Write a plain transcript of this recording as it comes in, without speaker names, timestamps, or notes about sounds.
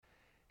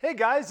Hey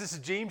guys, this is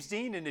James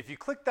Dean, and if you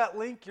click that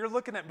link, you're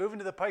looking at moving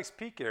to the Pikes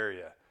Peak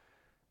area.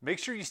 Make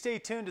sure you stay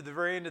tuned to the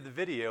very end of the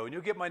video, and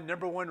you'll get my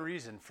number one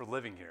reason for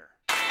living here.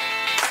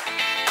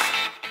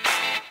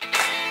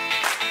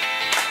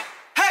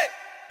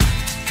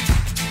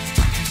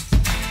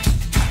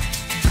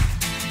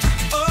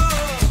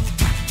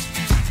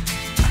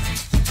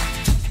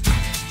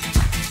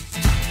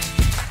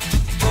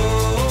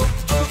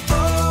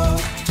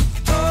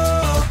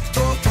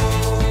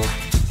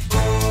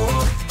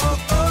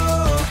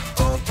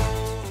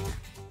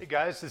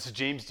 Guys, this is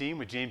James Dean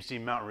with James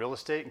Dean Mountain Real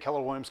Estate and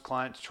Keller Williams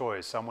Client's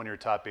Choice. I'm one of your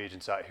top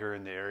agents out here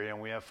in the area,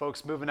 and we have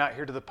folks moving out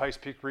here to the Pikes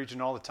Peak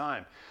region all the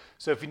time.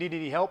 So if you need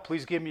any help,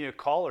 please give me a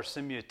call or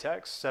send me a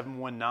text,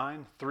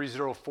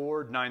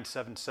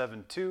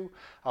 719-304-9772.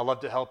 I'd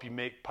love to help you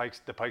make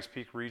the Pikes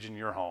Peak region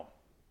your home.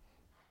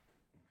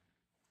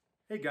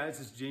 Hey guys,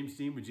 this is James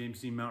Dean with James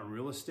Dean Mountain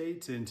Real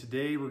Estate, and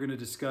today we're going to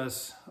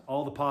discuss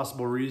all the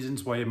possible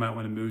reasons why you might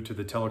want to move to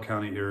the Teller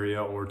County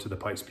area or to the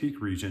Pikes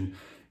Peak region.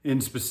 In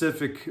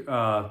specific,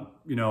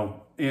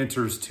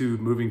 answers to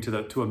moving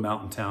to a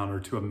mountain town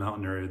or to a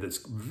mountain area that's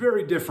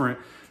very different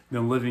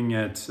than living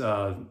at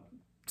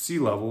sea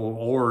level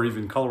or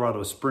even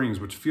Colorado Springs,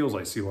 which feels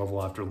like sea level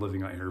after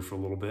living out here for a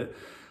little bit.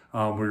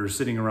 We're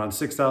sitting around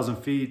 6,000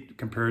 feet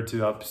compared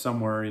to up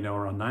somewhere,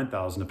 around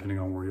 9,000, depending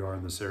on where you are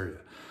in this area.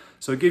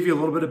 So to give you a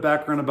little bit of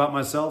background about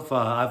myself,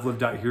 I've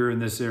lived out here in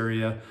this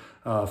area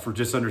for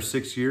just under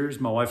 6 years.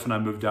 My wife and I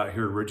moved out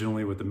here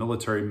originally with the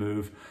military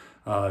move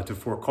to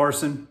Fort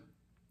Carson,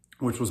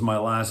 which was my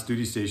last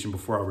duty station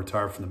before I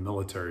retired from the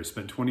military.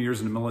 Spent 20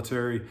 years in the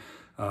military.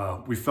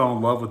 We fell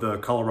in love with the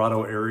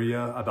Colorado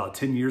area about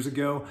 10 years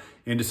ago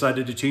and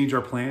decided to change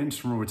our plans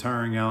from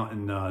retiring out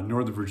in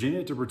Northern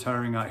Virginia to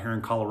retiring out here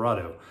in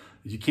Colorado.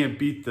 You can't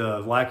beat the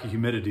lack of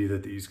humidity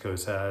that the East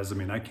Coast has. I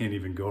mean, I can't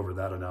even go over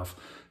that enough,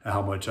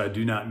 how much I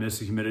do not miss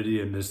the humidity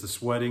and miss the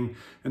sweating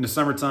in the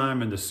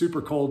summertime and the super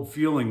cold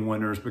feeling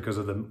winters because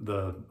of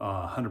the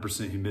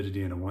 100%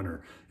 humidity in the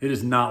winter. It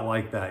is not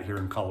like that here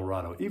in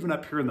Colorado. Even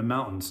up here in the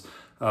mountains,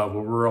 where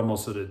we're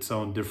almost at its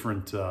own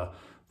different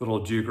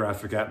little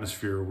geographic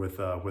atmosphere with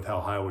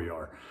how high we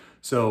are.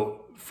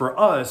 So for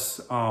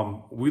us,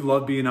 we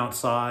love being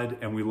outside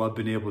and we love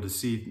being able to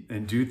see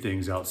and do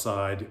things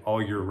outside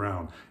all year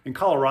round. And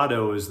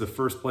Colorado is the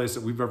first place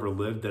that we've ever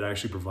lived that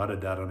actually provided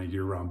that on a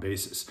year-round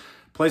basis.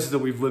 Places that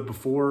we've lived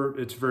before,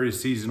 it's very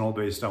seasonal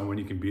based on when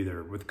you can be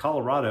there. With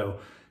Colorado,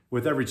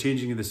 with every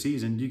changing of the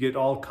season, you get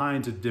all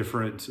kinds of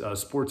different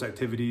sports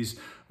activities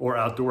or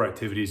outdoor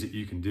activities that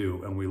you can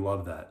do, and we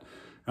love that.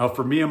 Now,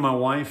 for me and my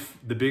wife,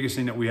 the biggest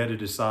thing that we had to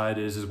decide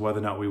is whether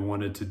or not we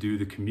wanted to do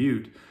the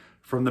commute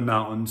from the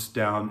mountains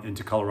down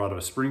into Colorado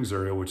Springs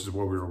area, which is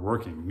where we were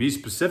working. Me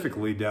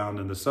specifically down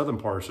in the southern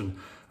portion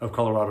of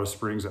Colorado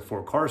Springs at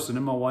Fort Carson,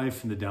 and my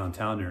wife in the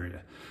downtown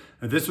area.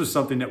 And this was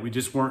something that we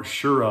just weren't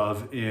sure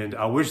of, and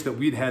I wish that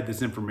we'd had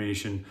this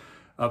information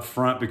up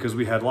front because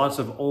we had lots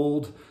of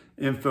old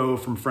info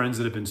from friends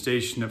that had been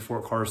stationed at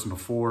Fort Carson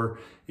before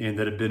and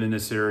that had been in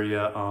this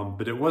area,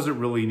 but it wasn't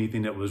really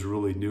anything that was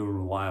really new and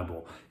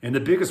reliable. And the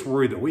biggest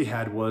worry that we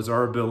had was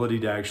our ability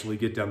to actually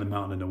get down the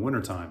mountain in the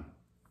wintertime.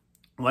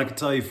 Well, I can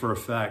tell you for a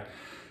fact,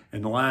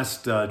 in the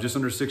last just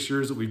under 6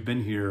 years that we've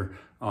been here,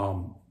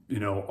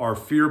 our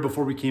fear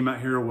before we came out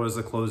here was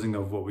the closing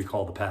of what we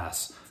call the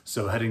pass.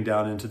 So heading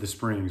down into the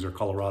Springs or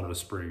Colorado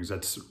Springs,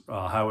 that's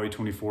Highway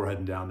 24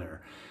 heading down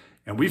there.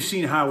 And we've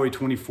seen Highway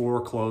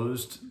 24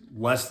 closed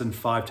less than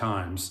 5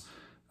 times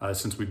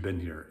since we've been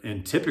here.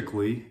 And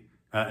typically,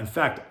 in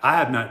fact, I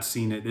have not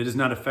seen it. It has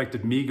not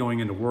affected me going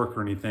into work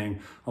or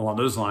anything along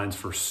those lines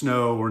for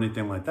snow or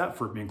anything like that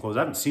for it being closed.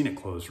 I haven't seen it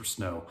closed for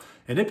snow.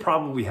 And it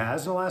probably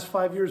has in the last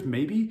 5 years,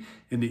 maybe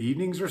in the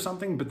evenings or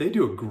something, but they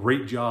do a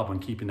great job on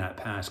keeping that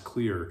pass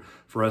clear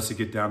for us to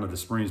get down to the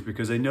Springs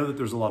because they know that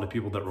there's a lot of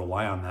people that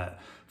rely on that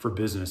for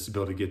business to be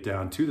able to get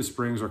down to the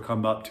Springs or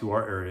come up to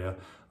our area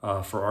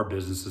for our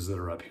businesses that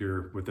are up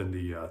here within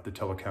the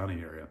Teller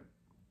County area.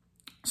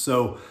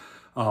 So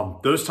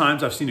those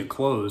times I've seen it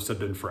closed have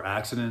been for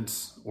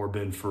accidents or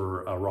been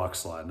for a rock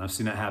slide. And I've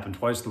seen that happen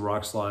twice, the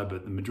rock slide,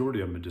 but the majority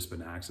of them have just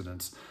been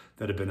accidents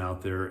that have been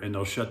out there, and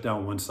they'll shut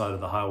down one side of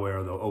the highway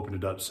or they'll open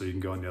it up so you can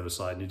go on the other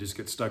side and you just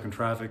get stuck in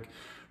traffic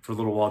for a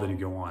little while, then you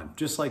go on,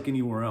 just like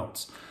anywhere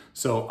else.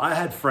 So I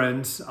had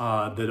friends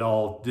that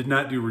all did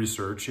not do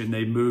research and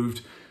they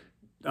moved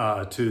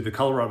to the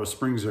Colorado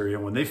Springs area.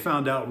 When they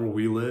found out where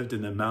we lived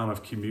and the amount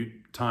of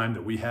commute time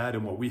that we had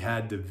and what we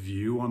had to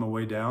view on the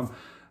way down,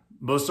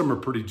 most of them are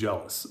pretty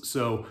jealous.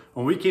 So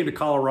when we came to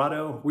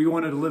Colorado, we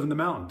wanted to live in the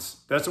mountains.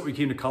 That's what we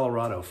came to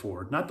Colorado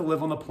for, not to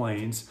live on the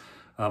plains.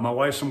 My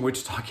wife's from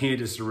Wichita,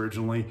 Kansas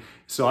originally,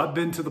 so I've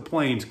been to the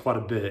plains quite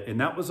a bit, and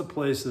that was a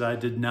place that I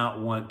did not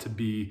want to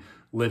be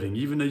living.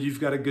 Even though you've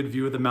got a good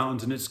view of the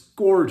mountains and it's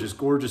gorgeous,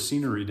 gorgeous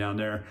scenery down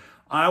there,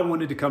 I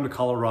wanted to come to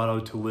Colorado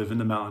to live in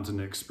the mountains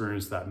and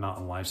experience that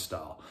mountain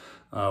lifestyle,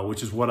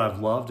 which is what I've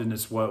loved, and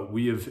it's what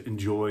we have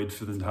enjoyed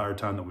for the entire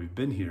time that we've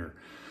been here.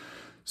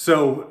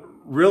 So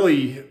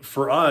really,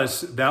 for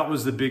us, that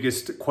was the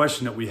biggest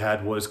question that we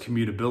had was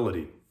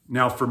commutability.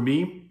 Now, for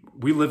me,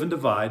 we live in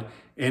Divide,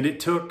 and it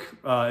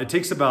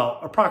takes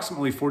about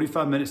approximately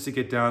 45 minutes to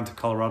get down to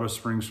Colorado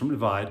Springs from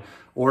Divide.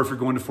 Or if you're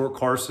going to Fort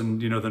Carson,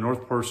 the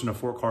north portion of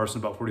Fort Carson,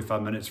 about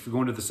 45 minutes. If you're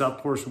going to the south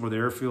portion where the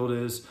airfield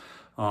is,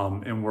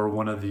 and where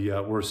where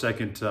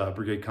 2nd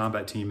Brigade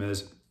Combat Team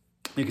is,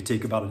 it could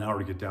take about an hour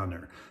to get down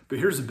there. But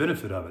here's the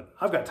benefit of it.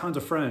 I've got tons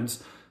of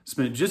friends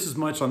spent just as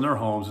much on their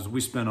homes as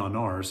we spent on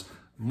ours,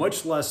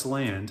 much less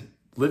land,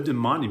 lived in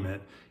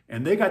Monument,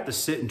 and they got to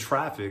sit in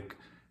traffic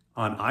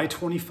on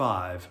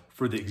I-25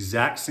 for the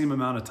exact same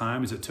amount of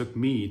time as it took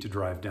me to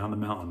drive down the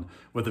mountain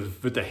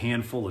with a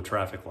handful of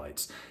traffic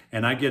lights.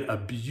 And I get a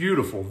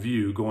beautiful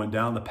view going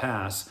down the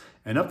pass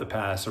and up the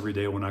pass every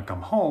day when I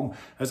come home,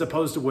 as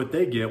opposed to what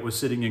they get with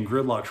sitting in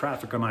gridlock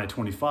traffic on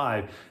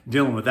I-25,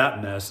 dealing with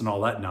that mess and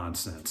all that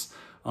nonsense.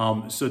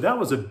 So that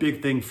was a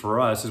big thing for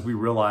us as we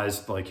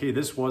realized, like, hey,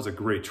 this was a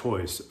great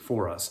choice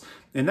for us.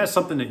 And that's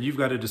something that you've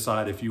got to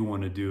decide if you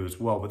want to do as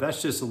well. But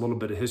that's just a little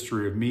bit of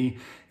history of me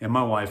and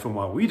my wife and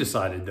why we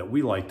decided that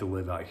we like to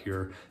live out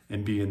here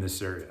and be in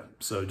this area.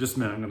 So just a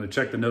minute, I'm going to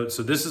check the notes.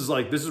 So this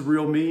is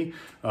real me.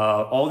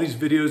 All these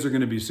videos are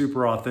going to be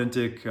super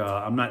authentic.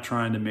 I'm not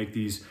trying to make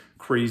these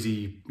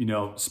crazy,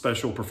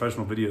 special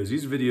professional videos.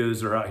 These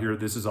videos are out here.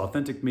 This is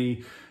authentic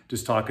me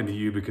just talking to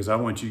you because I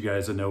want you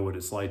guys to know what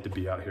it's like to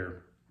be out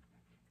here.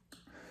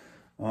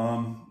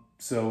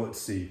 So let's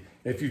see.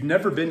 If you've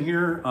never been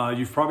here,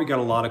 you've probably got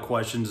a lot of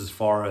questions as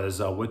far as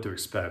what to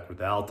expect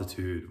with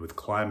altitude, with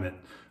climate,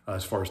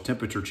 as far as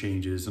temperature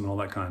changes and all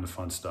that kind of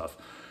fun stuff.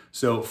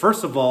 So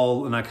first of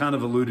all, and I kind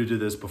of alluded to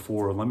this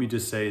before, let me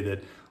just say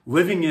that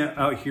living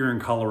out here in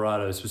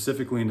Colorado,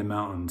 specifically in the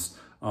mountains,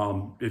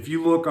 if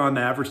you look on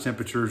the average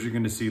temperatures, you're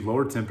going to see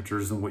lower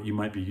temperatures than what you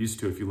might be used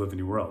to if you live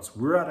anywhere else.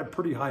 We're at a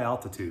pretty high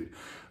altitude.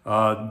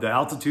 The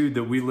altitude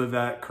that we live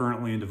at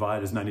currently in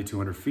Divide is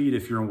 9,200 feet.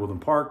 If you're in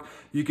Woodland Park,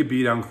 you could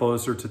be down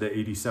closer to the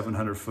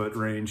 8,700 foot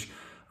range,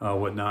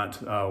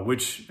 whatnot,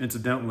 which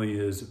incidentally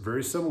is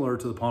very similar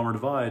to the Palmer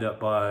Divide up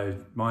by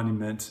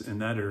Monument in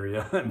that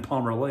area and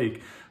Palmer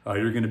Lake.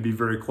 You're going to be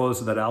very close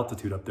to that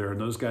altitude up there. And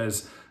those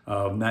guys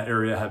in that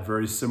area have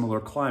very similar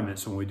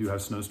climates when we do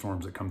have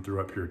snowstorms that come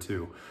through up here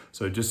too.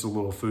 So just a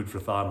little food for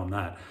thought on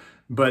that.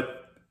 But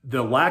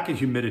the lack of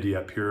humidity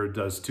up here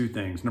does two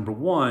things. Number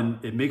one,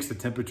 it makes the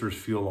temperatures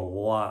feel a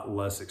lot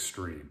less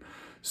extreme.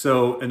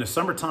 So in the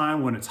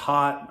summertime when it's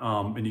hot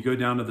and you go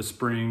down to the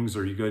Springs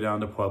or you go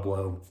down to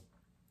Pueblo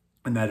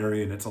in that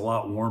area and it's a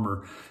lot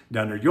warmer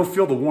down there, you'll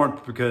feel the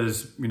warmth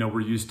because, we're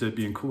used to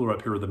being cooler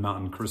up here with the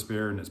mountain crisp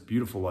air and it's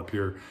beautiful up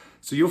here.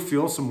 So you'll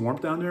feel some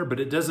warmth down there, but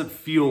it doesn't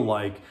feel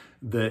like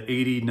the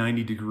 80,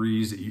 90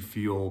 degrees that you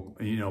feel,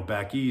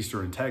 back east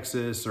or in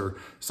Texas or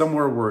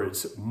somewhere where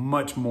it's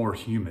much more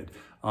humid.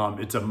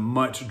 It's a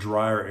much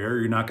drier air.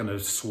 You're not going to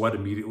sweat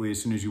immediately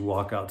as soon as you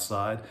walk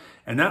outside.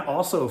 And that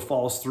also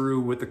falls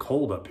through with the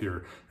cold up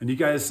here. And you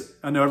guys,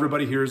 I know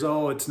everybody hears,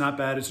 oh, it's not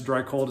bad. It's a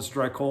dry cold. It's a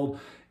dry cold.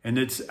 And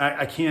it's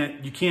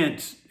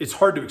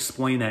hard to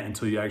explain that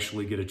until you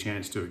actually get a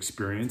chance to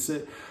experience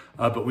it.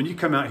 But when you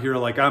come out here,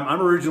 like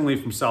I'm originally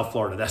from South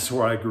Florida. That's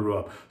where I grew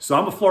up. So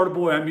I'm a Florida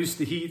boy. I'm used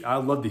to heat. I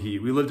love the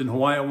heat. We lived in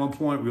Hawaii at one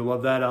point. We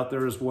love that out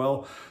there as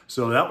well.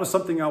 So that was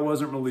something I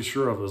wasn't really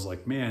sure of. I was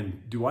like,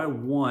 man, do I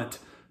want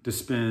to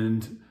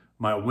spend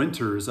my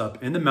winters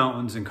up in the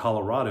mountains in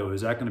Colorado? Is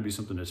that going to be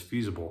something that's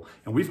feasible?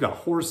 And we've got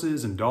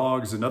horses and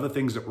dogs and other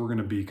things that we're going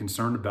to be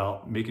concerned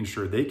about, making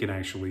sure they can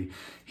actually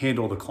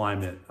handle the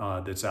climate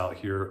that's up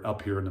here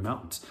in the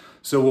mountains.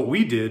 So what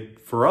we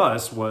did for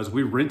us was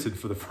we rented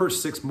for the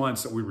first 6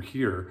 months that we were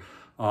here,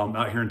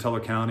 out here in Teller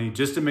County,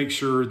 just to make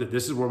sure that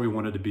this is where we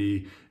wanted to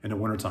be in the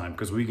wintertime,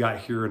 because we got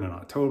here in an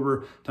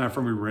October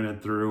timeframe. We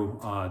rented through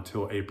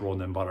till April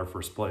and then bought our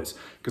first place,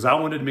 because I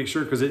wanted to make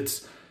sure, because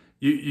it's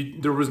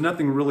there was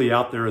nothing really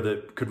out there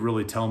that could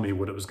really tell me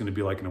what it was going to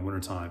be like in the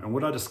wintertime. And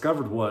what I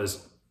discovered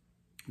was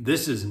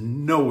this is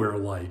nowhere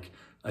like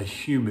a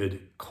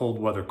humid, cold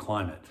weather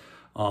climate.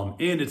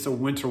 And it's a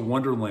winter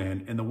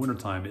wonderland in the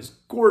wintertime. It's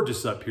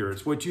gorgeous up here.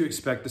 It's what you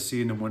expect to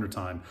see in the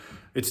wintertime.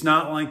 It's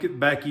not like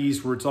back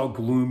east where it's all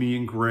gloomy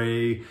and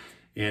gray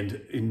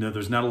and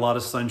there's not a lot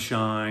of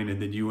sunshine,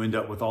 and then you end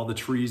up with all the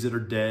trees that are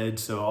dead.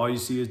 So all you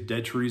see is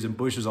dead trees and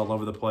bushes all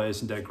over the place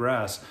and dead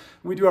grass.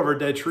 And we do have our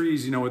dead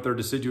trees, with our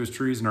deciduous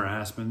trees and our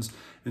aspens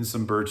and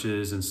some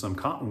birches and some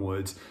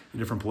cottonwoods in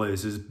different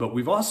places. But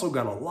we've also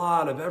got a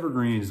lot of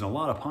evergreens and a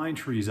lot of pine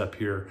trees up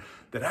here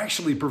that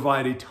actually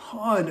provide a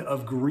ton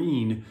of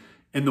green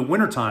in the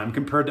wintertime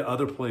compared to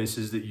other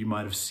places that you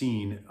might have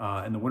seen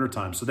in the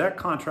wintertime. So that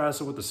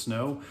contrasted with the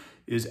snow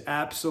is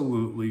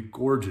absolutely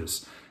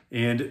gorgeous.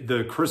 And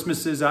the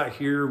Christmases out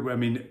here,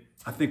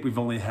 I think we've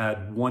only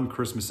had one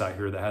Christmas out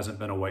here that hasn't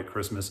been a white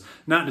Christmas.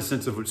 Not in the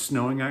sense of it's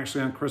snowing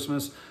actually on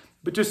Christmas,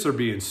 but just there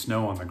being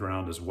snow on the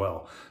ground as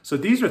well. So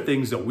these are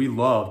things that we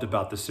loved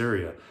about this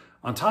area.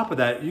 On top of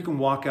that, you can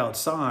walk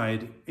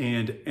outside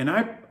and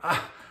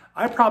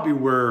I probably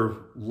wear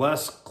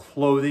less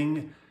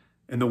clothing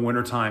in the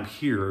wintertime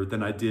here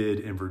than I did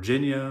in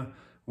Virginia,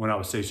 when I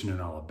was stationed in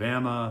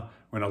Alabama,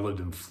 when I lived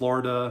in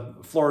Florida.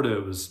 Florida,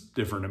 it was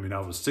different. I mean, I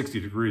was 60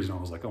 degrees and I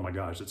was like, oh my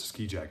gosh, it's a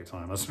ski jacket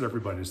time. That's what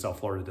everybody in South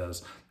Florida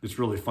does. It's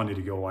really funny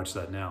to go watch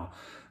that now.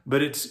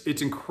 But it's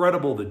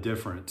incredible the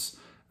difference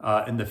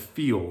and the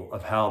feel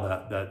of how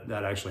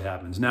that actually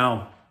happens.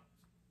 Now,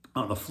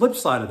 on the flip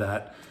side of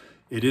that,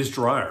 it is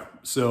drier.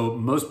 So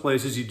most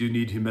places you do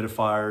need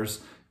humidifiers,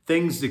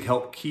 things to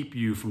help keep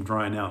you from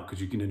drying out,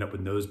 because you can end up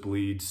with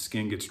nosebleeds,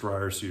 skin gets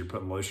drier, so you're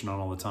putting lotion on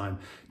all the time.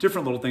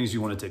 Different little things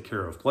you want to take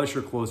care of. Plus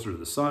you're closer to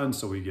the sun,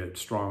 so we get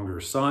stronger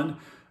sun.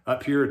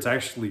 Up here, it's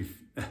actually,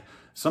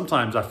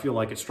 sometimes I feel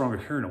like it's stronger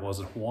here than it was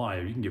in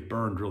Hawaii. You can get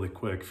burned really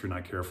quick if you're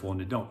not careful,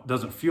 and it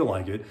doesn't feel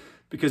like it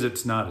because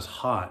it's not as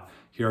hot.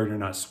 Here you're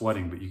not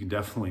sweating, but you can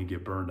definitely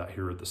get burned out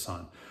here with the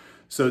sun.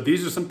 So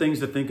these are some things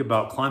to think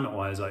about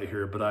climate-wise out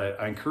here, but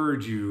I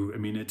encourage you, I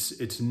mean,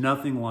 it's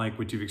nothing like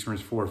what you've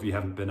experienced before if you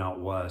haven't been out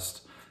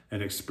west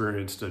and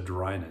experienced a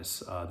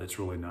dryness that's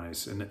really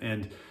nice.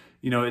 And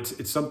you know,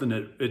 it's something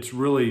that it's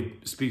really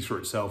speaks for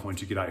itself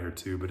once you get out here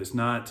too, but it's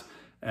not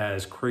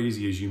as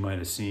crazy as you might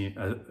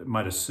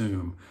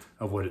assume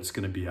of what it's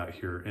gonna be out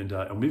here.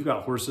 And we've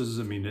got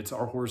horses. I mean,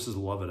 our horses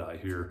love it out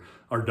here.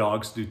 Our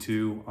dogs do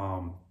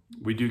too.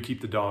 We do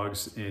keep the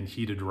dogs in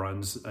heated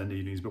runs in the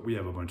evenings, but we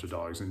have a bunch of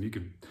dogs, and you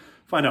can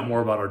find out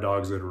more about our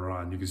dogs later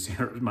on. You can see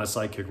my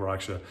sidekick,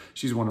 Raksha.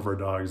 She's one of our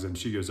dogs, and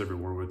she goes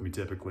everywhere with me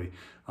typically.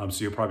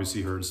 So you'll probably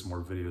see her in some more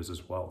videos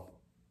as well.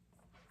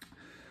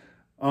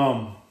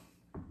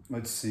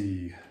 Let's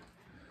see.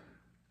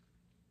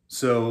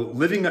 So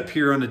living up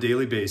here on a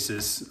daily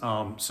basis,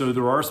 so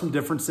there are some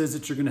differences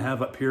that you're gonna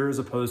have up here as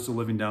opposed to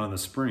living down in the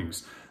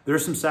Springs.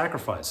 There's some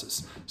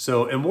sacrifices.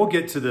 So, and we'll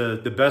get to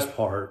the best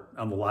part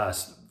on the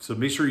last. So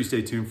make sure you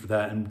stay tuned for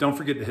that. And don't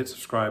forget to hit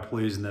subscribe,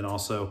 please. And then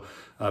also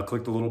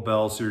click the little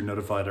bell so you're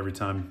notified every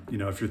time. You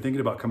know, if you're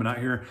thinking about coming out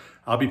here,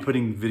 I'll be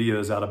putting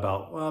videos out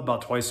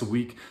about twice a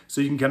week.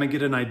 So you can kind of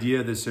get an idea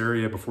of this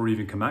area before you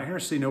even come out here,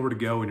 so you know where to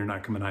go and you're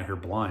not coming out here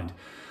blind.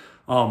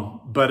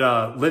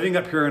 But living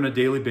up here on a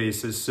daily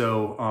basis.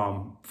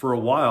 So for a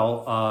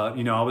while,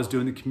 you know, I was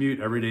doing the commute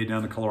every day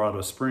down to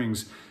Colorado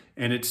Springs,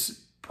 and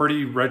it's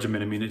pretty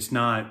regimented. I mean, it's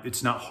not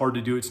hard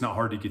to do. It's not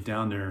hard to get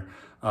down there.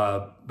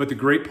 But the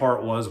great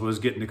part was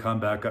getting to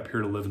come back up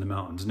here to live in the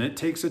mountains. And it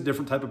takes a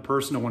different type of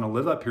person to want to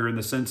live up here, in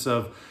the sense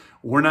of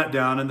we're not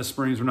down in the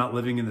Springs. We're not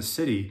living in the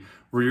city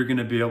where you're going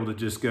to be able to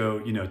just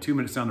go, you know, 2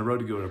 minutes down the road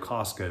to go to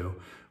Costco,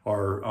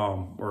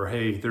 or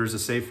hey, there's a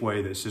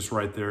Safeway that's just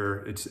right there.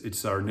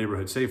 It's our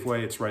neighborhood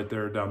Safeway. It's right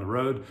there down the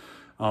road.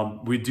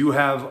 We do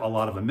have a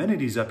lot of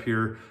amenities up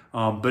here,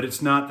 but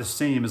it's not the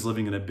same as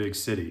living in a big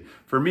city.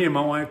 For me and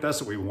my wife,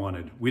 that's what we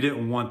wanted. We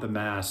didn't want the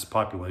mass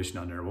population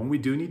down there. When we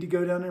do need to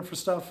go down there for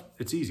stuff,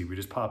 it's easy. We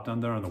just pop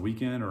down there on the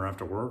weekend or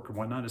after work or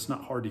whatnot. It's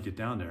not hard to get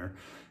down there,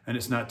 and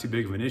it's not too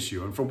big of an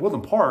issue. And from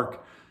Woodland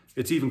Park,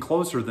 it's even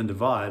closer than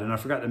Divide, and I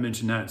forgot to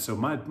mention that. So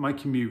my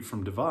commute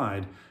from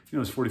Divide, you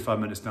know, is 45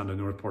 minutes down to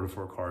Northport or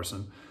Fort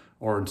Carson,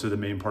 or into the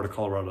main part of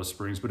Colorado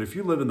Springs. But if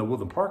you live in the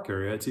Woodland Park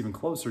area, it's even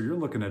closer. You're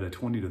looking at a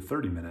 20 to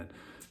 30 minute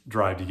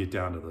drive to get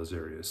down to those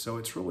areas. So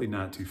it's really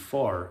not too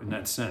far in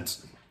that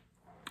sense.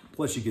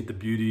 Plus you get the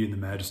beauty and the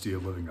majesty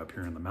of living up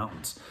here in the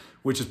mountains,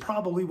 which is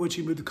probably what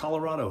you moved to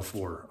Colorado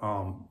for.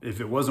 If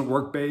it wasn't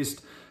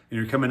work-based and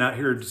you're coming out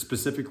here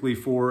specifically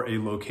for a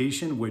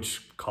location,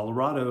 which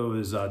Colorado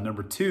is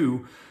number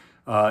 2,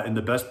 and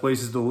the best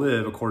places to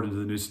live, according to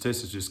the new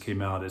statistics just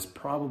came out, is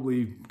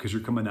probably because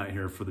you're coming out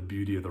here for the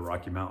beauty of the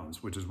Rocky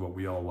Mountains, which is what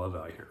we all love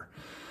out here.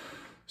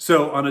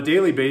 So on a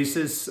daily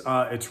basis,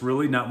 it's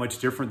really not much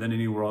different than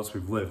anywhere else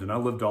we've lived. And I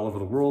lived all over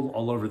the world,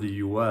 all over the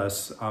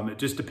US. It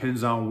just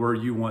depends on where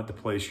you want to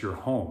place your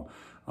home.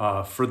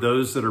 For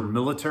those that are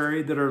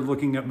military that are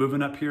looking at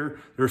moving up here,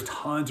 there's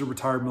tons of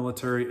retired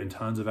military and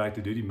tons of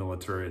active duty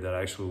military that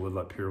actually live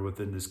up here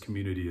within this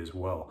community as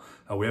well.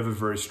 We have a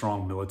very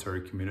strong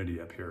military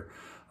community up here.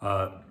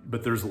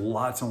 But there's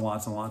lots and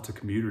lots and lots of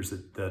commuters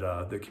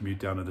that commute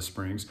down to the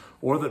Springs,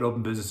 or that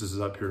open businesses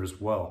up here as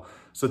well.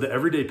 So the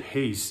everyday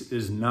pace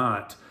is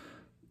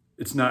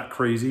it's not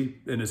crazy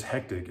and as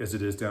hectic as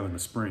it is down in the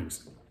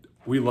Springs.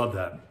 We love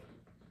that.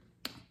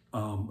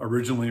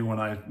 Originally, when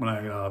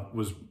I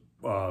was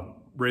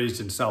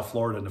raised in South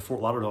Florida in the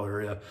Fort Lauderdale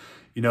area,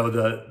 you know,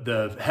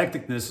 the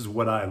hecticness is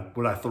what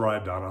I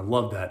thrived on. I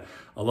love that.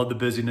 I love the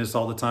busyness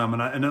all the time,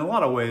 and in a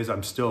lot of ways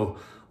I'm still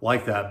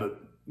like that.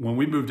 But when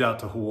we moved out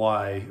to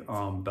Hawaii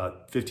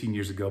about 15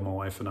 years ago, my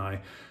wife and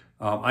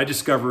I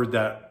discovered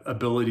that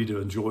ability to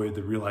enjoy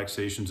the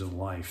relaxations in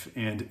life.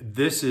 And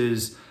this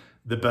is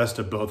the best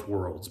of both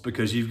worlds,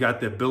 because you've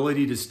got the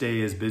ability to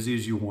stay as busy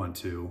as you want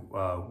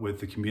to with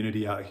the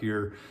community out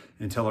here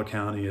in Teller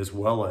County, as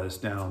well as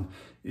down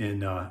in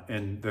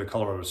the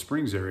Colorado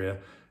Springs area.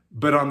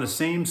 But on the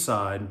same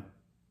side,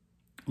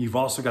 you've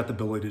also got the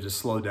ability to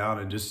slow down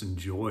and just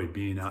enjoy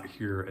being out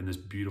here in this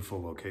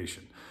beautiful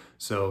location.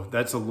 So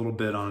that's a little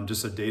bit on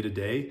just a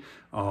day-to-day,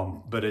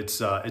 but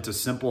it's a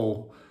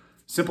simple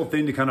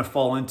thing to kind of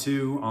fall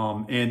into.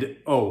 And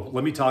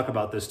let me talk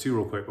about this too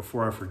real quick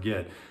before I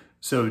forget.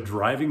 So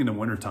driving in the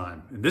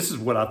wintertime, and this is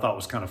what I thought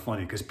was kind of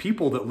funny, because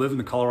people that live in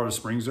the Colorado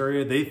Springs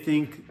area, they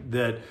think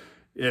that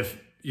if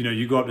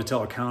you go up to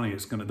Teller County,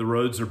 the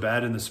roads are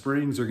bad in the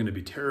springs, they're gonna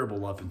be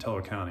terrible up in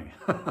Teller County.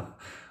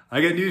 I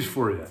got news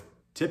for you.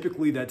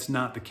 Typically, that's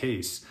not the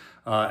case.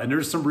 And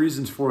there's some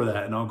reasons for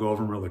that, and I'll go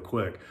over them really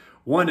quick.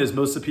 One is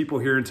most of the people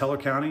here in Teller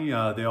County,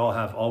 they all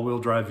have all-wheel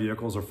drive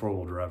vehicles or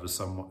four-wheel drive of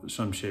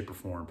some shape or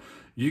form.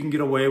 You can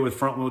get away with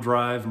front-wheel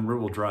drive and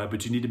rear-wheel drive,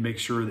 but you need to make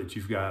sure that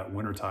you've got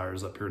winter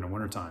tires up here in the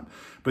wintertime.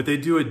 But they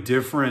do a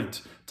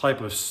different type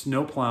of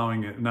snow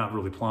plowing, not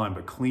really plowing,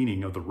 but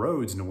cleaning of the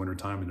roads in the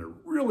wintertime, and they're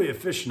really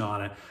efficient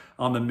on it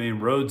on the main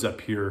roads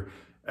up here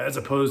as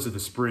opposed to the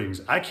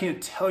springs. I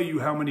can't tell you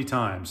how many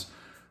times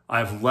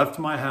I've left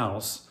my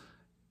house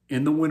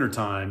in the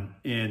wintertime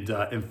and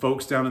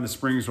folks down in the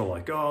springs are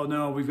like, oh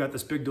no, we've got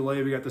this big delay,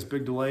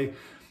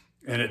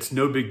 And it's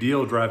no big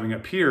deal driving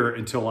up here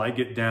until I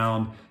get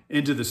down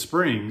into the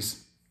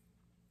springs.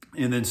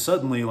 And then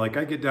suddenly, like,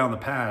 I get down the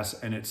pass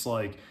and it's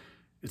like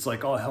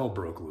all hell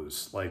broke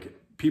loose. Like,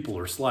 people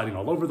are sliding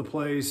all over the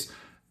place.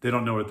 They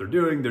don't know what they're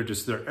doing.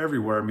 They're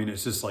everywhere. I mean,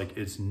 it's just like,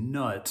 it's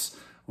nuts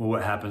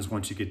what happens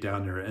once you get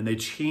down there. And they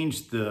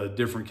changed the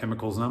different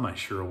chemicals, and I'm not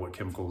sure what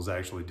chemicals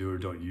actually do or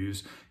don't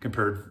use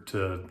compared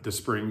to the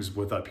springs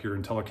with up here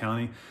in Teller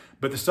County.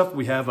 But the stuff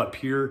we have up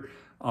here,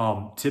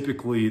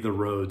 typically the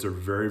roads are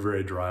very,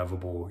 very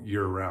drivable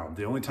year round.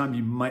 The only time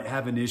you might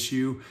have an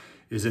issue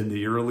is in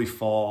the early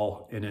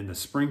fall and in the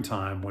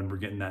springtime when we're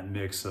getting that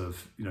mix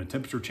of,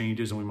 temperature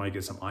changes and we might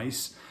get some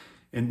ice.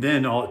 And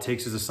then all it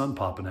takes is the sun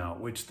popping out,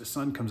 which the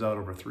sun comes out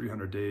over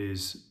 300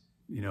 days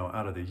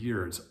out of the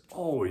year. It's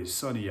always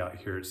sunny out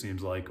here, it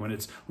seems like. When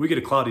we get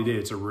a cloudy day,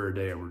 it's a rare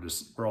day, and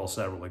we're all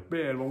sad. We're like,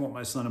 man, I want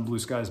my sun and blue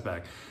skies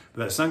back.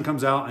 But that sun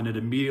comes out and it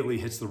immediately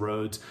hits the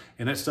roads,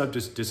 and that stuff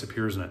just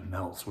disappears and it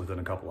melts within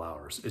a couple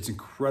hours. It's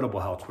incredible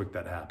how quick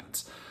that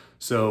happens.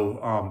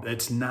 So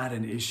it's not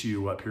an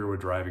issue up here with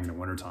driving in the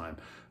wintertime.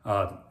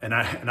 And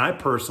I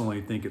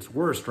personally think it's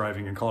worse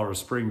driving in Colorado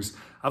Springs.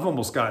 I've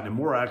almost gotten in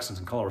more accidents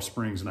in Colorado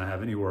Springs than I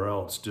have anywhere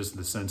else, just in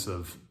the sense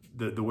of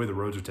the way the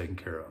roads are taken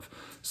care of.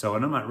 So,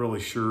 and I'm not really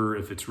sure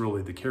if it's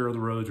really the care of the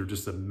roads or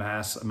just the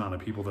mass amount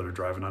of people that are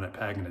driving on it,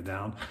 pagging it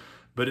down,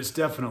 but it's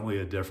definitely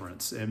a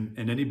difference. And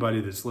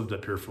anybody that's lived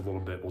up here for a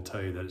little bit will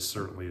tell you that it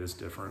certainly is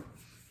different.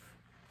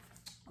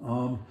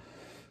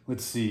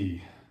 Let's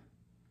see.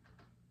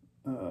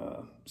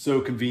 So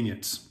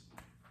convenience.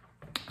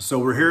 So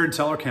we're here in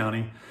Teller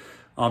County.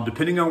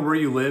 Depending on where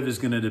you live is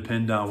going to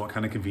depend on what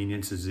kind of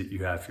conveniences that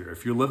you have here.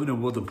 If you're living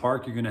in Woodland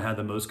Park, you're going to have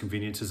the most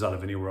conveniences out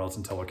of anywhere else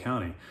in Teller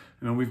County.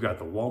 I mean, we've got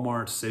the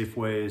Walmart,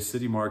 Safeway,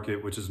 City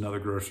Market, which is another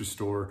grocery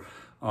store.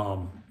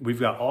 We've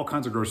got all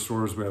kinds of grocery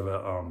stores. We have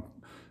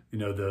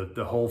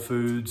the Whole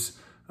Foods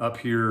up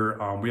here.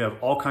 We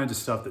have all kinds of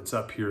stuff that's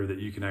up here that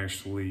you can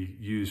actually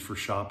use for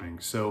shopping.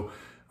 So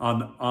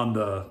on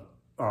the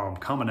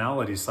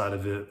commonality side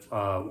of it,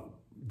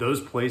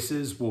 those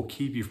places will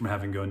keep you from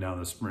having going down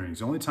the springs.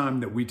 The only time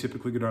that we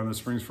typically go down the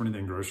springs for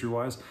anything grocery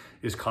wise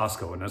is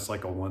Costco. And that's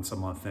like a once a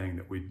month thing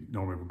that we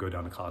normally would go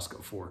down to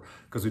Costco for,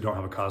 because we don't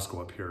have a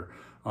Costco up here.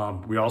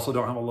 We also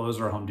don't have a Lowe's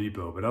or a Home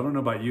Depot, but I don't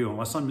know about you,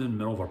 unless I'm in the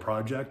middle of a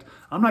project,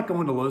 I'm not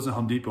going to Lowe's and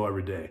Home Depot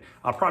every day.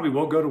 I probably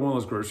will go to one of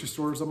those grocery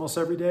stores almost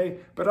every day,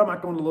 but I'm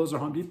not going to Lowe's or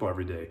Home Depot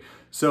every day.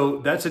 So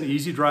that's an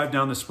easy drive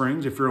down the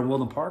springs. If you're in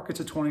Woodland Park, it's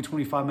a 20,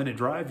 25 minute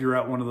drive. You're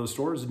at one of those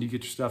stores and you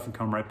get your stuff and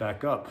come right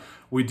back up.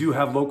 We do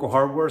have local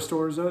hardware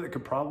stores though that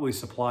could probably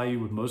supply you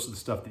with most of the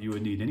stuff that you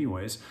would need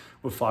anyways,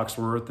 with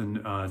Foxworth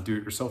and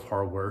do-it-yourself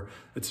hardware.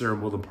 It's there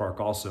in Woodland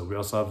Park also. We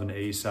also have an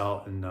Ace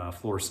out in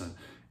Florissant.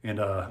 And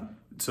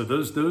so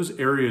those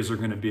areas are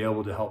going to be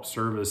able to help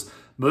service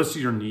most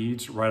of your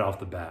needs right off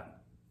the bat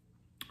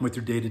with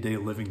your day-to-day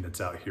living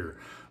that's out here.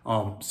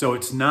 So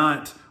it's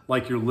not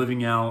like you're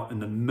living out in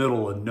the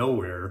middle of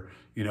nowhere,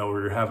 where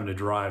you're having to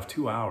drive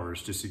 2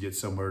 hours just to get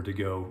somewhere to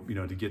go,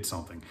 to get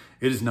something.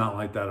 It is not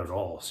like that at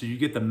all. So you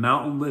get the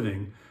mountain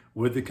living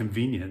with the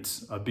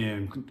convenience of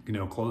being,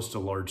 close to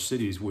large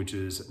cities, which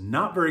is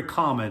not very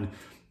common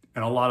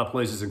in a lot of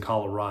places in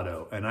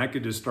Colorado. And I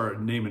could just start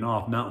naming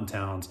off mountain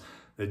towns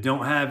that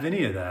don't have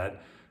any of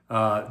that,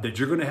 that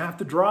you're going to have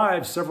to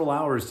drive several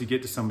hours to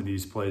get to some of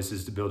these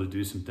places to be able to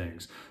do some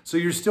things. So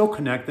you're still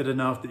connected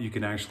enough that you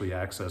can actually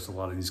access a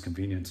lot of these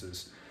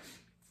conveniences.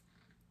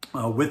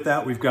 With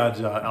that, we've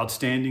got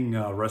outstanding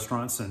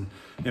restaurants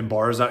and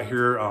bars out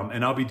here,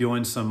 and I'll be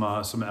doing some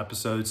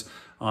episodes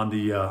on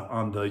the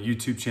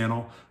YouTube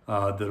channel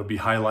that'll be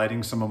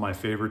highlighting some of my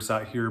favorites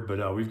out here.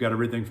 But we've got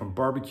everything from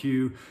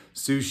barbecue,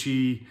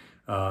 sushi,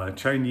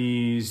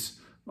 Chinese.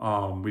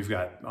 We've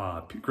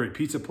got great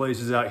pizza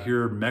places out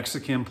here,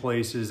 Mexican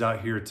places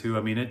out here too.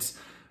 I mean, it's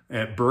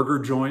at burger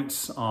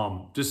joints,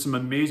 just some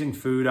amazing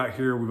food out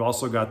here. We've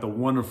also got the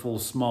wonderful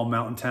small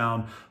mountain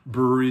town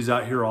breweries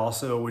out here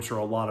also, which are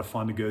a lot of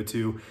fun to go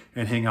to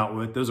and hang out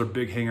with. Those are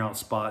big hangout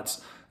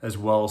spots as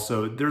well.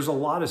 So there's a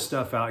lot of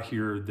stuff out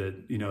here that,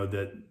 you know,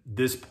 that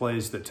this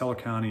place, that Teller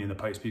County and the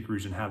Pikes Peak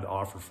region have to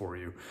offer for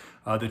you,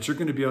 that you're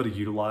going to be able to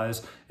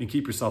utilize and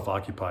keep yourself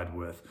occupied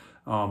with.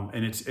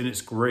 And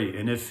it's great.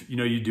 And if, you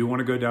know, you do want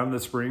to go down to the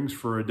Springs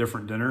for a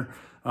different dinner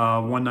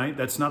one night,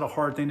 that's not a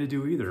hard thing to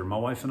do either. My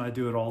wife and I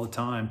do it all the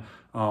time.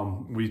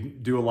 We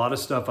do a lot of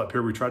stuff up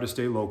here. We try to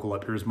stay local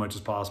up here as much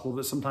as possible,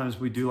 but sometimes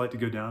we do like to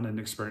go down and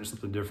experience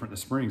something different in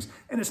the Springs.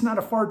 And it's not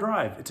a far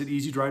drive. It's an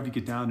easy drive to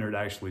get down there to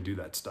actually do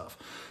that stuff.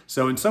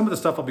 So in some of the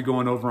stuff I'll be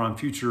going over on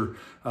future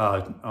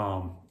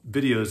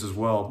videos as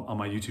well on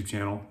my YouTube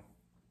channel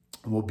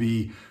will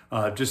be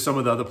just some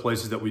of the other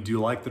places that we do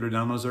like that are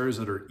down those areas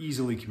that are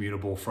easily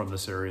commutable from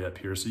this area up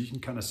here. So you can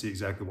kind of see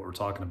exactly what we're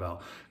talking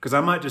about. Because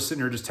I might just sit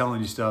here just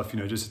telling you stuff, you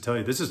know, just to tell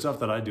you this is stuff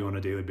that I do on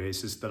a daily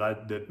basis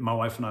that my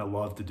wife and I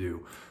love to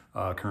do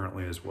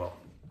currently as well.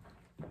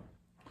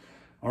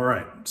 All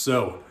right,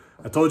 so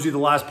I told you the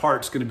last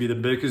part's going to be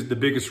the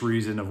biggest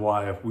reason of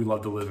why we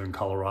love to live in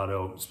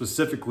Colorado,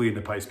 specifically in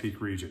the Pikes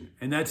Peak region,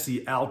 and that's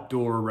the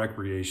outdoor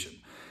recreation.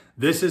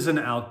 This is an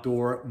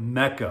outdoor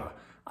mecca.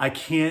 I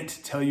can't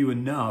tell you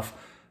enough.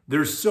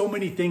 There's so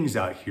many things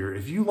out here.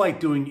 If you like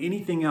doing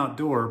anything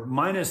outdoor,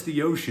 minus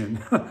the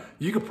ocean,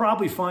 you could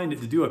probably find it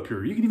to do up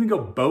here. You can even go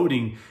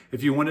boating.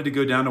 If you wanted to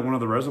go down to one of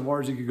the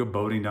reservoirs, you could go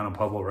boating down in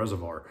Pueblo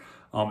Reservoir.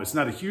 It's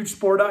not a huge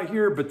sport out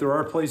here, but there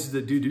are places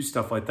that do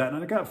stuff like that.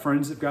 And I've got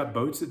friends that got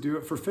boats that do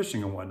it for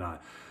fishing and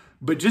whatnot.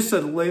 But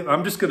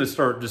I'm just going to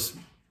start just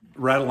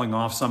rattling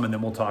off some, and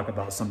then we'll talk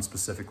about some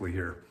specifically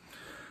here.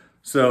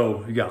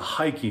 So you got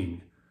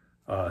hiking,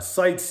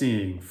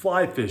 sightseeing,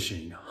 fly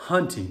fishing,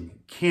 hunting,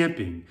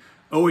 camping,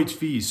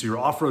 OHVs, so your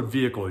off-road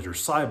vehicles, your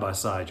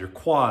side-by-sides, your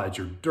quads,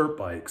 your dirt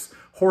bikes,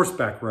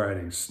 horseback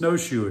riding,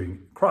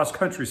 snowshoeing,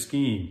 cross-country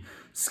skiing,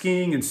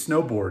 skiing and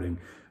snowboarding,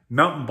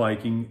 mountain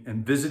biking,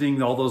 and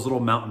visiting all those little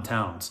mountain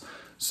towns.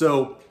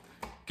 So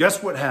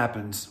guess what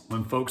happens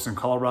when folks in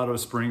Colorado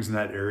Springs in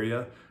that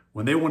area,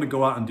 when they want to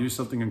go out and do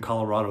something in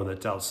Colorado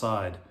that's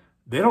outside,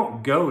 they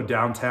don't go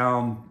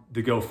downtown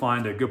to go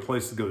find a good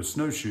place to go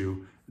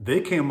snowshoe.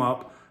 They come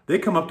up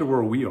to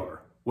where we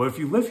are. Well, if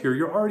you live here,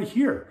 you're already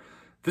here.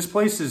 This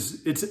place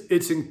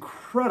it's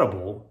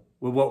incredible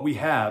with what we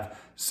have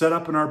set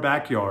up in our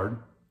backyard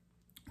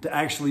to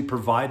actually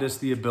provide us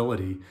the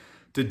ability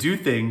to do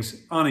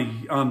things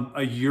on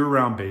a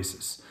year-round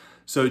basis.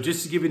 So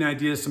just to give you an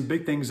idea, some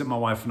big things that my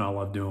wife and I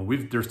love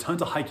doing. There's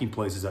tons of hiking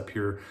places up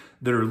here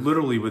that are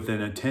literally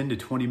within a 10 to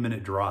 20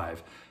 minute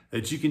drive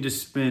that you can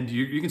just spend,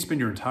 you can spend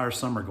your entire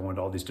summer going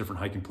to all these different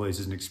hiking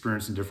places and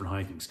experiencing different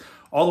hikings.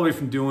 All the way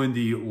from doing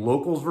the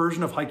locals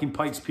version of hiking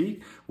Pikes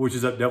Peak, which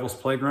is up Devil's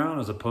Playground,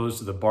 as opposed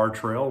to the Bar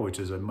Trail, which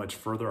is a much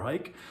further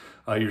hike.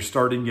 You're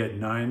starting at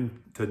 9,000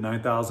 to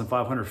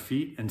 9,500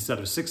 feet instead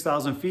of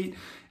 6,000 feet.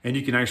 And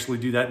you can actually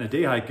do that in a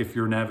day hike if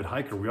you're an avid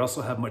hiker. We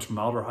also have much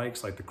milder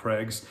hikes like the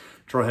Craig's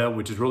Trailhead,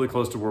 which is really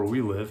close to where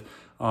we live,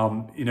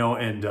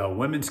 and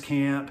Women's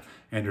Camp,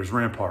 and there's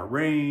Rampart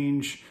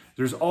Range.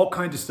 There's all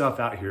kinds of stuff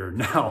out here.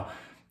 Now,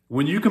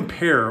 when you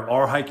compare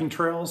our hiking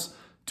trails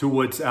to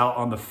what's out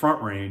on the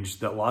Front Range,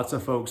 that lots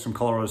of folks from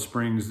Colorado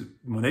Springs,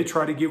 when they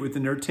try to get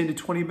within their 10 to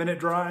 20 minute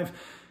drive,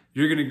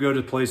 you're gonna go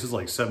to places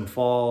like Seven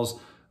Falls,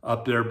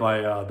 up there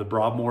by the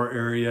Broadmoor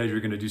area.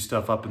 You're gonna do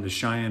stuff up in the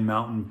Cheyenne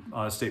Mountain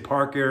State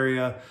Park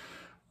area,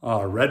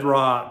 Red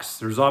Rocks.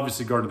 There's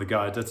obviously Garden of the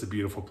Gods. That's a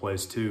beautiful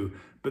place too.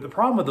 But the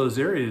problem with those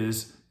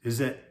areas is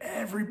that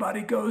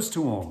everybody goes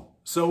to them.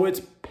 So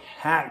it's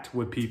packed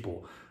with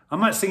people. I'm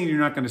not saying you're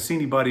not gonna see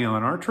anybody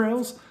on our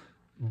trails,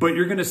 but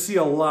you're gonna see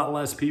a lot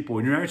less people,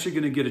 and you're actually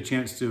gonna get a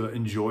chance to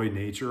enjoy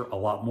nature a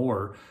lot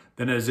more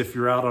than as if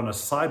you're out on a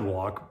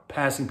sidewalk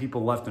passing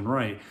people left and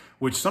right,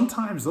 which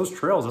sometimes those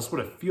trails, that's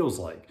what it feels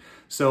like.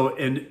 So,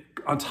 and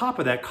on top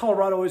of that,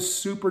 Colorado is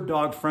super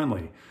dog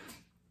friendly.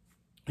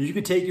 You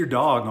can take your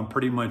dog on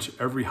pretty much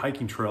every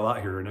hiking trail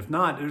out here. And if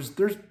not,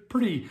 there's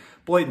pretty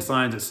blatant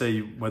signs that say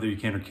whether you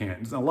can or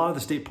can't. A lot of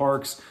the state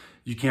parks,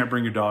 you can't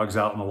bring your dogs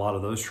out on a lot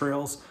of those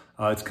trails.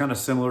 It's kind of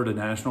similar to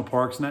national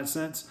parks in that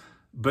sense,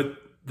 but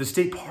the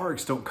state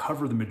parks don't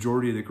cover the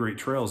majority of the great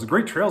trails. The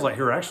great trails out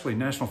here are actually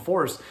national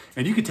forests,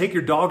 and you can take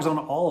your dogs on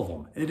all of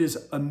them. It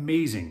is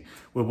amazing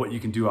with what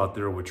you can do out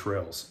there with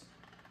trails.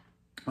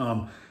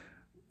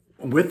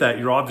 With that,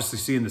 you're obviously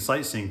seeing the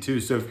sightseeing too.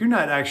 So if you're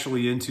not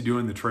actually into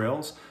doing the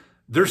trails,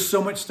 there's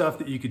so much stuff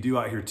that you could do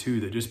out here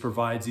too that just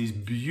provides these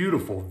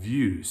beautiful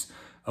views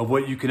of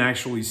what you can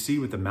actually see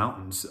with the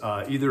mountains,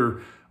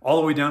 either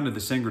all the way down to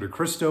the Sangre de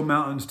Cristo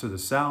Mountains to the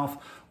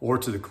south, or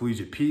to the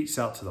Collegiate Peaks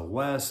out to the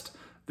west,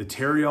 the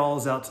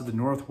Terriols out to the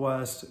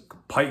northwest,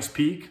 Pikes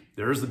Peak.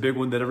 There's the big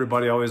one that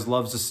everybody always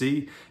loves to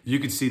see. You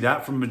can see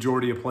that from a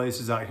majority of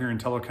places out here in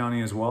Teller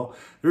County as well.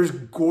 There's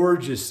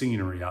gorgeous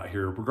scenery out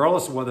here,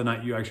 regardless of whether or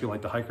not you actually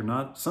like to hike or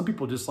not. Some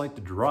people just like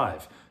to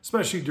drive,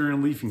 especially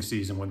during leafing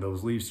season when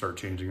those leaves start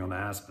changing on the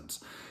aspens.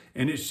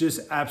 And it's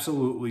just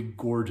absolutely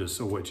gorgeous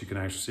of what you can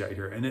actually see out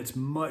here. And it's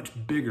much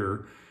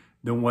bigger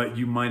than what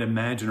you might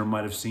imagine or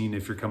might have seen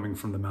if you're coming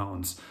from the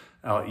mountains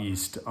out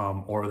east,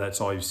 or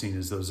that's all you've seen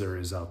is those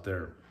areas out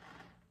there.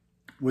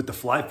 With the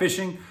fly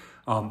fishing,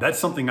 that's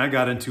something I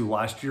got into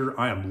last year.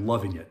 I am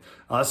loving it.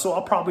 So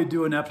I'll probably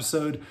do an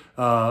episode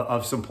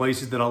of some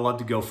places that I love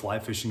to go fly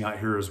fishing out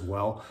here as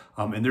well.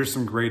 And there's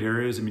some great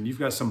areas. I mean, you've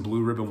got some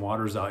blue ribbon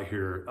waters out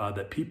here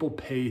that people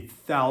pay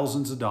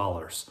thousands of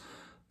dollars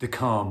to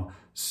come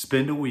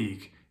spend a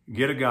week,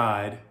 get a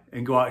guide,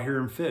 and go out here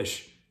and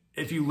fish.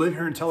 If you live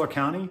here in Teller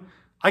County,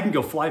 I can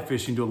go fly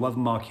fishing to 11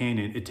 Mile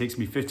Canyon. It takes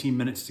me 15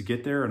 minutes to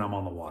get there and I'm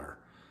on the water.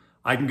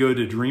 I can go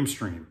to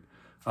Dreamstream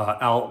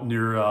out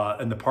near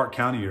in the Park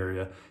County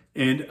area,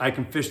 and I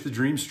can fish the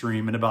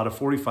Dreamstream in about a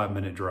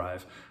 45-minute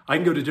drive. I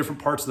can go to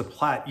different parts of the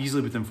Platte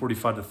easily within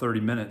 45 to 30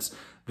 minutes.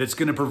 That's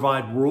going to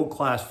provide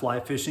world-class fly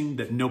fishing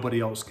that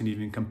nobody else can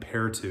even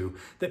compare to,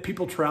 that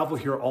people travel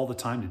here all the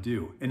time to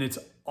do. And it's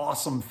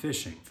awesome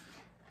fishing.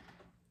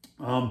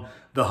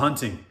 The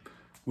hunting,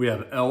 we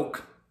have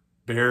elk,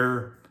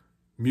 bear,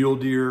 mule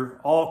deer,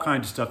 all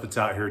kinds of stuff that's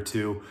out here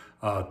too.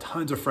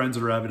 Tons of friends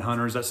that are avid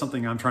hunters. That's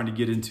something I'm trying to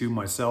get into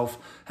myself.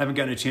 Haven't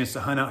gotten a chance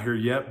to hunt out here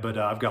yet, but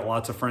I've got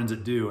lots of friends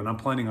that do, and I'm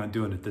planning on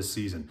doing it this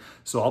season.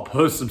 So I'll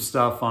post some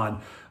stuff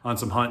on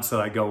some hunts that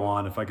I go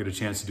on if I get a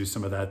chance to do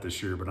some of that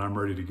this year, but I'm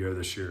ready to go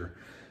this year.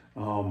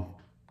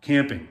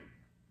 Camping.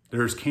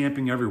 There's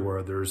camping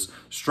everywhere. There's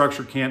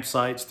structured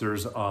campsites.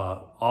 There's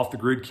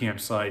off-the-grid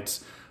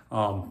campsites.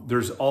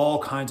 There's all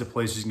kinds of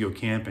places you can go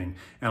camping.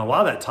 And a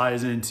lot of that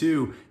ties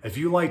into, if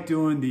you like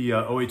doing the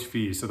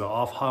OHV, so the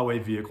off-highway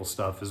vehicle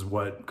stuff is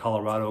what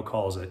Colorado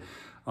calls it.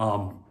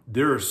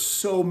 There are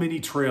so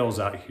many trails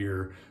out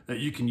here that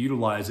you can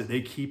utilize that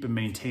they keep and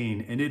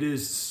maintain, and it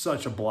is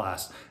such a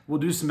blast. We'll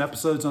do some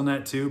episodes on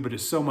that too, but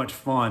it's so much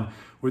fun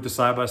with the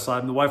side-by-side.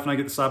 And the wife and I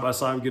get the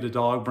side-by-side, we get a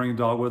dog, bring a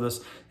dog with us,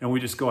 and we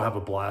just go have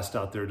a blast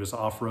out there just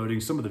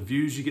off-roading. Some of the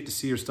views you get to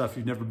see are stuff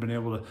you've never been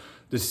able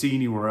to see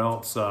anywhere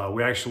else.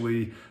 We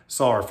actually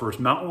saw our first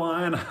mountain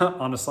lion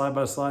on a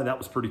side-by-side. That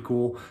was pretty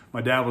cool.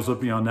 My dad was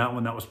with me on that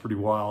one. That was pretty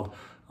wild.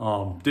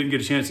 Didn't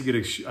get a chance to get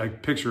a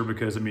picture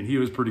because, I mean, he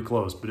was pretty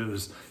close, but it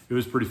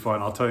was pretty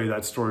fun. I'll tell you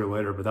that story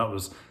later, but that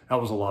was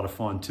a lot of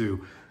fun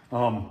too.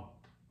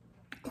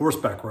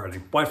 Horseback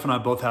riding. Wife and I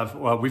both have,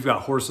 we've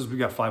got horses. We've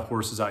got 5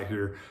 horses out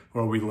here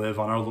where we live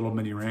on our little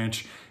mini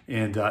ranch.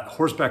 And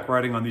horseback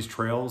riding on these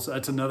trails,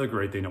 that's another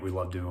great thing that we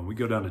love doing. We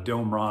go down to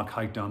Dome Rock,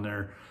 hike down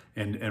there,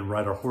 and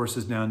ride our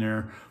horses down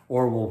there,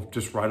 or we'll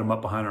just ride them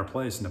up behind our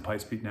place in the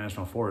Pikes Peak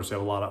National Forest. They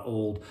have a lot of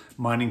old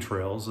mining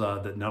trails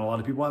that not a lot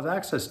of people have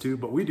access to,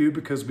 but we do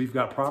because we've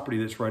got property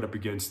that's right up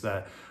against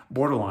that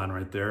borderline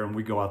right there. And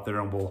we go out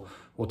there and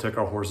we'll take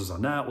our horses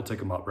on that. We'll take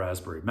them up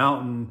Raspberry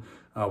Mountain.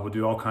 We'll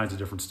do all kinds of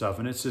different stuff.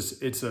 And it's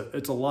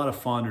a lot of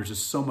fun. There's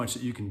just so much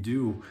that you can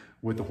do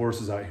with the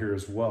horses out here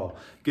as well.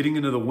 Getting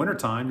into the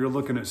wintertime, you're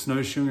looking at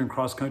snowshoeing and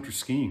cross-country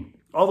skiing.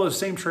 All those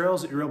same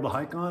trails that you're able to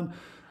hike on,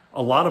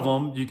 a lot of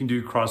them you can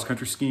do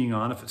cross-country skiing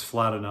on if it's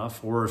flat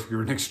enough, or if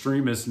you're an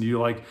extremist and you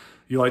like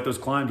those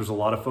climbs. There's a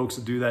lot of folks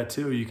that do that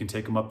too. You can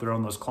take them up there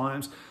on those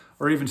climbs,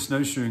 or even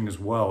snowshoeing as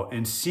well.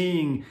 And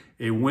seeing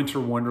a winter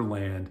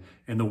wonderland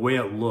and the way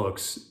it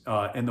looks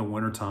in the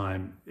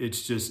wintertime,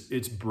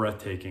 it's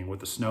breathtaking with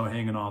the snow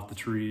hanging off the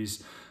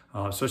trees,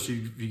 especially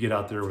if you get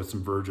out there with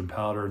some virgin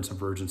powder and some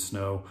virgin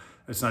snow.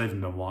 It's not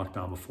even been walked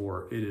on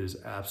before. It is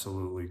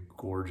absolutely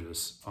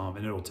gorgeous,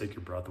 and it'll take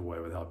your breath away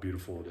with how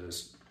beautiful it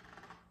is.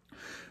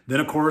 Then,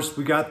 of course,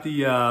 we got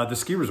the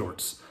ski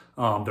resorts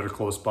that are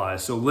close by.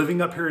 So living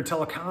up here in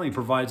Teller County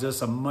provides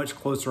us a much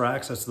closer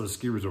access to those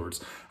ski resorts.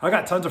 I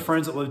got tons of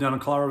friends that live down in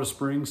Colorado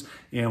Springs,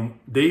 and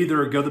they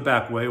either go the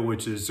back way,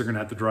 which is they're going to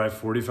have to drive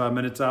 45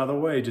 minutes out of the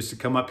way just to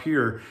come up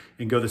here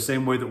and go the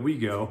same way that we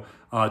go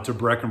to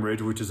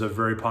Breckenridge, which is a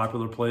very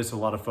popular place. A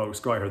lot of folks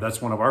go out here.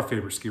 That's one of our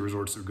favorite ski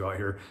resorts that go out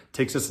here. It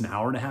takes us an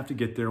hour and a half to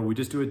get there. We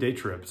just do a day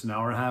trip. It's an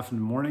hour and a half in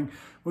the morning.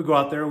 We go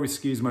out there, we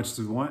ski as much as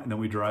we want, and then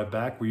we drive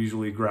back. We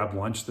usually grab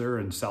lunch there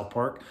in South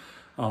Park,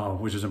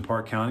 which is in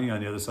Park County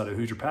on the other side of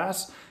Hoosier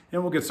Pass,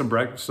 and we'll get some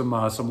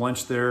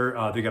lunch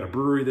there. They got a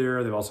brewery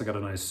there. They've also got a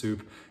nice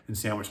soup and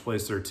sandwich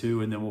place there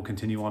too, and then we'll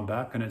continue on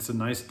back, and it's a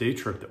nice day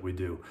trip that we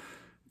do.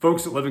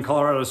 Folks that live in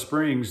Colorado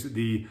Springs,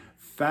 the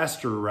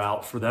faster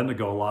route for them to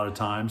go a lot of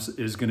times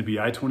is going to be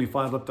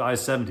I-25 up to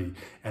I-70,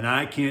 and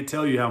I can't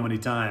tell you how many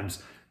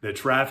times that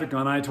traffic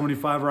on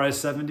I-25 or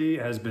I-70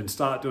 has been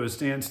stopped to a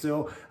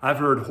standstill. I've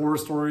heard horror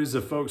stories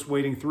of folks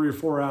waiting 3 or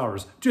 4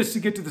 hours just to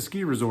get to the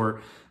ski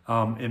resort.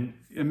 And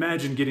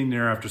imagine getting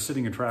there after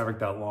sitting in traffic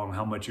that long,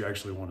 how much you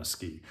actually want to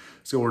ski.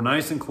 So we're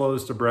nice and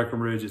close to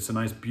Breckenridge. It's a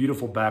nice,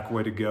 beautiful back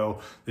way to go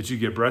that you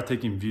get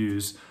breathtaking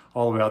views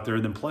all the way out there.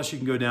 And then plus you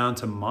can go down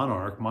to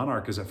Monarch.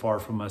 Monarch isn't far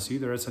from us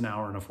either. It's an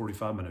hour and a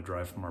 45-minute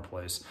drive from our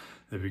place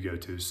that we go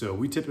to. So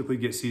we typically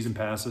get season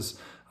passes.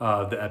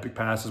 The Epic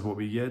Pass is what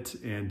we get,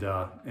 and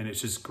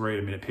it's just great.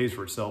 I mean, it pays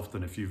for itself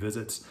within a few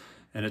visits,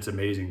 and it's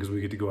amazing because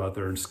we get to go out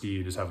there and ski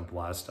and just have a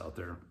blast out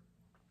there.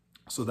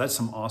 So that's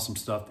some awesome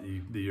stuff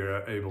that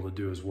you're able to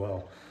do as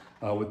well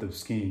with the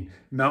skiing.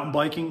 Mountain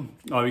biking,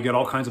 you got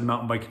all kinds of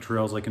mountain biking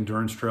trails, like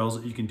endurance trails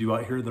that you can do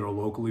out here that are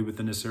locally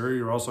within this area.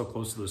 You're also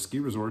close to those ski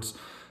resorts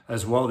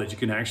as well, that you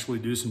can actually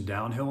do some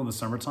downhill in the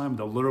summertime.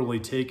 They'll literally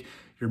take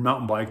your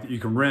mountain bike that you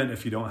can rent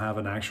if you don't have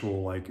an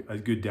actual, like a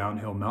good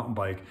downhill mountain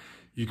bike.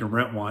 You can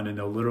rent one, and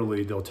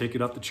they'll take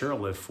it up the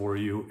chairlift for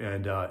you,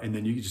 and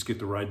then you just get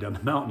to ride down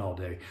the mountain all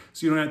day.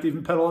 So you don't have to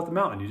even pedal up the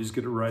mountain, you just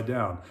get to ride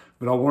down.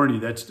 But I'll warn you,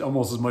 that's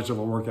almost as much of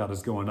a workout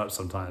as going up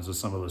sometimes with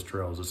some of those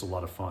trails. It's a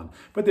lot of fun.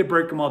 But they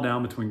break them all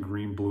down between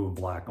green, blue, and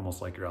black, almost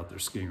like you're out there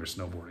skiing or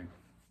snowboarding.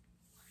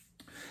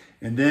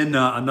 And then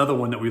another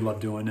one that we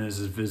love doing is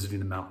visiting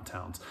the mountain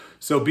towns.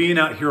 So being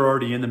out here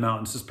already in the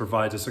mountains just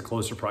provides us a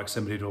closer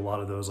proximity to a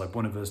lot of those, like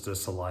Buena Vista,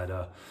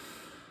 Salida,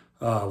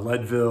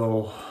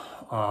 Leadville,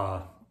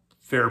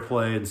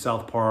 Fairplay in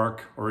South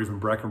Park, or even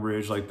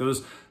Breckenridge. Like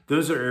those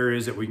are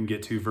areas that we can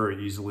get to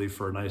very easily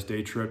for a nice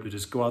day trip, to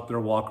just go out there,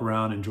 walk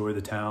around, enjoy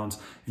the towns,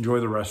 enjoy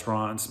the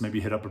restaurants, maybe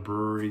hit up a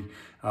brewery,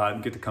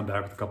 and get to come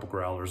back with a couple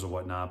growlers or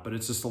whatnot. But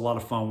it's just a lot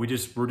of fun. We're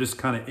just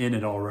kind of in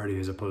it already,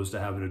 as opposed to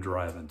having to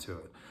drive into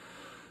it.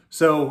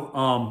 So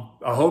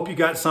I hope you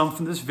got some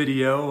from this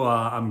video.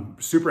 I'm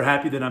super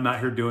happy that I'm out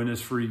here doing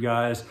this for you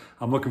guys.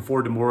 I'm looking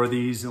forward to more of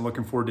these and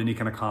looking forward to any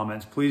kind of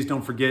comments. Please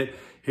don't forget,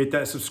 hit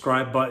that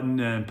subscribe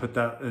button and click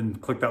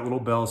that little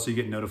bell so you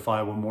get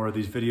notified when more of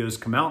these videos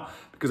come out,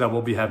 because I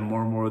will be having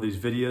more and more of these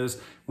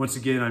videos. Once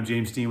again, I'm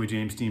James Dean with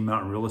James Dean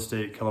Mountain Real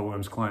Estate, Keller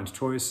Williams Client's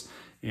Choice.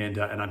 And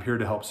I'm here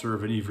to help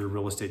serve any of your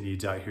real estate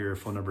needs out here.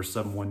 Phone number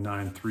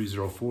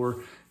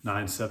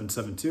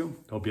 719-304-9772.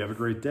 Hope you have a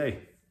great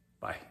day.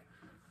 Bye.